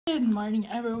Good morning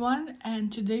everyone,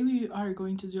 and today we are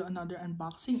going to do another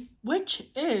unboxing, which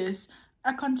is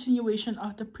a continuation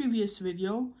of the previous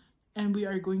video, and we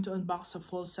are going to unbox a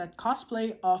full set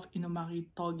cosplay of Inumaki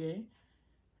Toge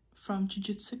from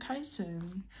Jujutsu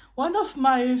Kaisen. One of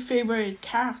my favorite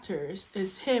characters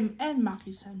is him and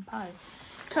Maki Senpai,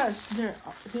 because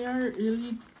they are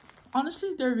really,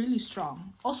 honestly, they're really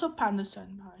strong. Also Panda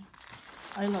Senpai,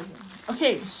 I love them.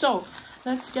 Okay, so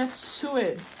let's get to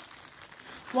it.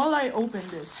 While I open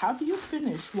this, have you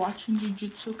finished watching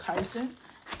Jujutsu Kaisen?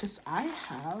 Because I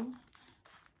have.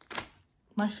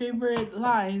 My favorite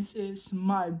lines is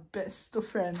my best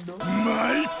friendo.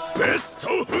 My best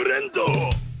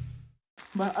friendo.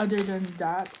 But other than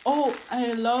that, oh,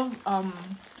 I love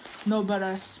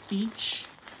Nobara's speech.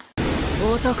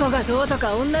 男がどうと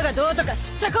か女がどうとか知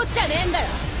ったこっちゃねえんだよ。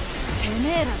て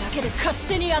めえらだけで勝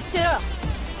手にやってろ。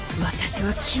私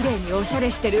は綺麗におしゃれ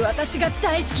してる私が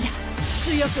大好きだ。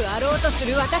強くあろうとす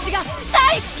る私が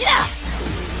大好きだ。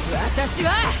私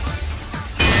は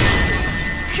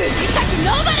藤崎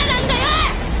野原なんだよ。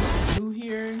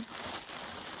 Here,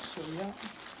 so yeah.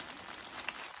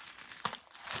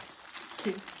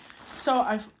 Okay, so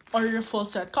I've ordered full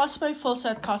set cosplay. Full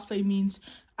set cosplay means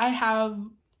I have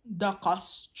the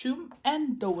costume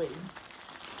and the wig.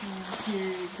 And here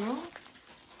you go.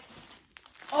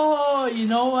 Oh, you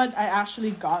know what I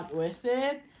actually got with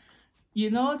it? You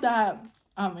know that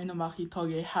Inumaki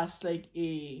Toge has like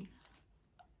a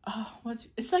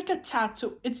it's like a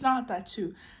tattoo. It's not a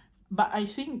tattoo, but I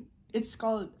think it's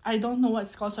called, I don't know what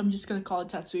it's called, so I'm just gonna call it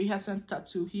tattoo. He has a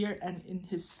tattoo here and in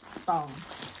his thumb.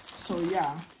 So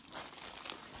yeah.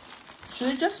 Should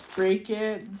I just break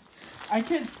it? I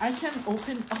can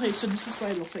open. Okay, so this is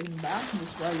what it looks like in the back, and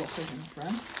this is what it looks like in the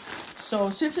front. So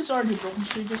since it's already broken,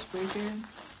 should I just break it?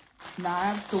 Nah,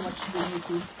 I have too much to do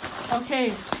YouTube. Okay,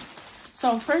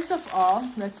 so first of all,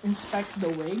 let's inspect the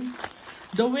wig.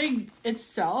 The wig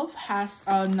itself has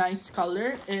a nice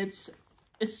color. It's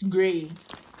gray.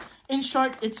 In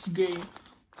short, it's gray.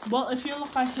 Well, if you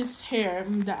look at his hair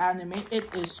in the anime,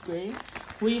 it is gray.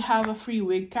 We have a free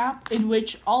wig cap, in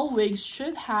which all wigs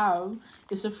should have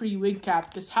is a free wig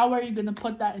cap, because how are you gonna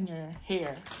put that in your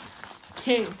hair?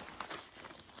 Okay.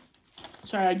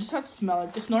 Sorry, I just have to smell it,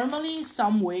 because normally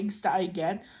some wigs that I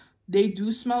get, they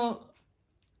do smell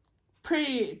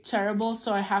pretty terrible,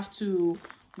 so I have to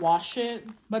wash it.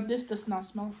 But this does not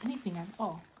smell anything at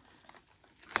all.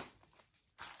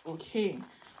 Okay,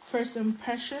 first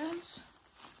impressions,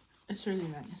 it's really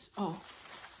nice. Oh,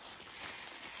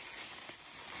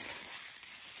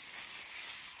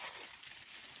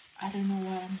 I don't know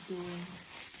what I'm doing.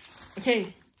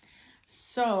 Okay,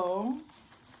 so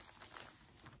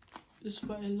this is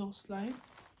what it looks like.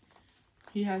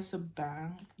 He has a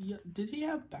bang. Yeah, did he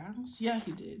have bangs? Yeah,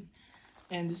 he did.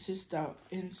 And this is the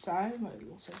inside, what it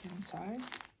looks like inside.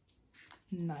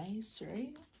 Nice,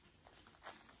 right?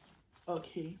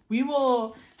 Okay, we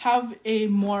will have a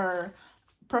more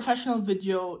professional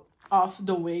video of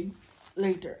the wig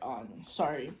later on.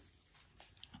 Sorry,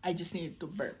 I just needed to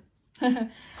burp.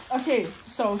 Okay,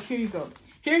 so here you go.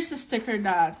 Here's the sticker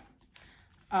that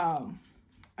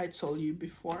I told you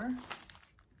before.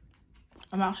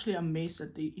 I'm actually amazed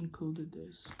that they included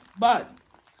this, but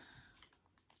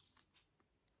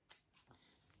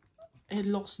it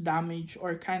looks damaged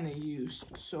or kind of used,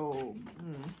 so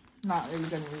not really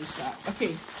gonna use that.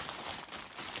 Okay,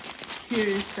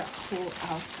 here's the whole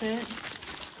outfit.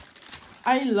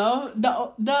 I love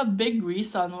the big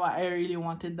reason why I really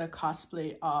wanted the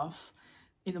cosplay of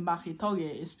Inumaki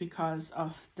Toge is because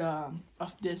of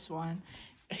this one.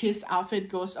 His outfit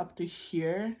goes up to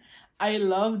here. I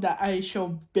love that I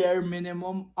show bare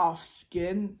minimum of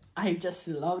skin. I just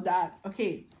love that.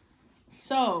 Okay,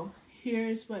 so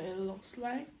here's what it looks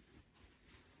like.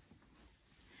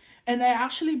 And I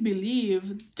actually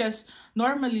believe, because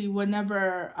normally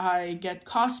whenever I get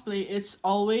cosplay, it's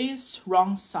always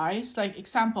wrong size. Like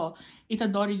example,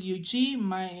 Itadori Yuji,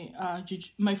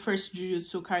 my first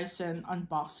Jujutsu Kaisen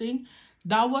unboxing,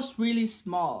 that was really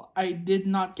small. I did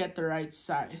not get the right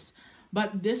size.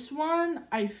 But this one,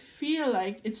 I feel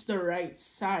like it's the right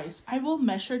size. I will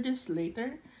measure this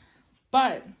later,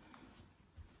 but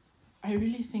I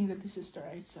really think that this is the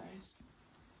right size.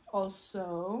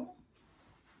 Also,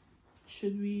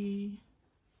 should we...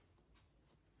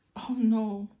 Oh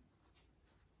no.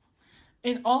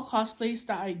 In all cosplays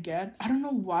that I get, I don't know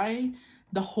why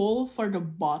the hole for the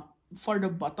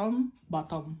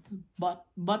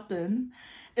button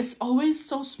is always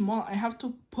so small. I have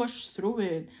to push through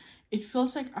it. It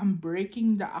feels like I'm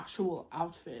breaking the actual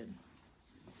outfit.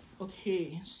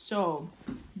 Okay, so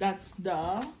that's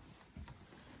the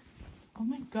Oh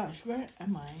my gosh, where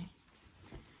am I?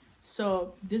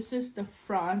 So this is the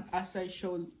front, as I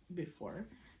showed before.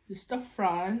 This is the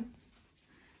front.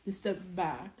 This is the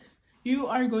back. You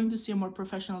are going to see a more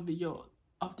professional video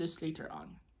of this later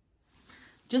on.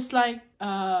 Just like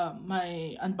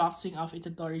my unboxing of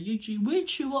Itadori Yuji,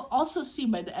 which you will also see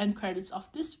by the end credits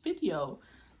of this video.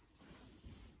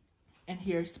 And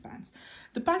here's the pants.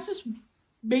 The pants is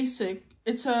basic.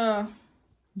 It's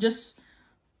just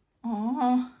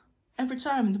every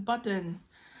time the button.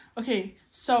 Okay,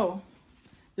 so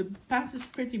the pants is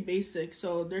pretty basic,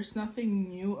 so there's nothing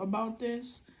new about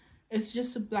this. It's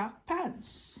just a black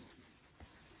pants.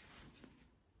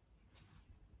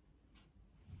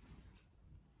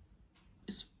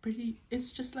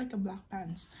 It's just like a black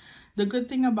pants. The good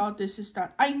thing about this is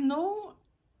that I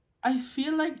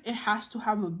feel like it has to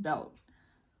have a belt,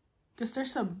 because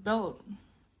there's a belt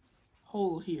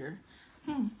hole here.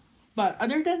 But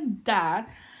other than that,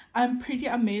 I'm pretty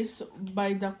amazed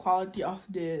by the quality of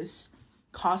this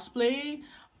cosplay.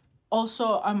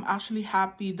 Also, I'm actually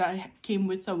happy that it came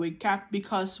with a wig cap,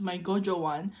 because my Gojo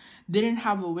one didn't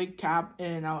have a wig cap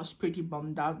and I was pretty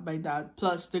bummed out by that.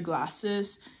 Plus the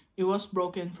glasses, it was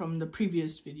broken from the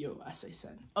previous video, as I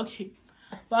said. Okay,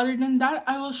 but other than that,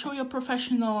 I will show you a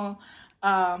professional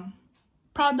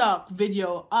product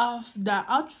video of the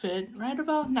outfit right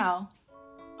about now.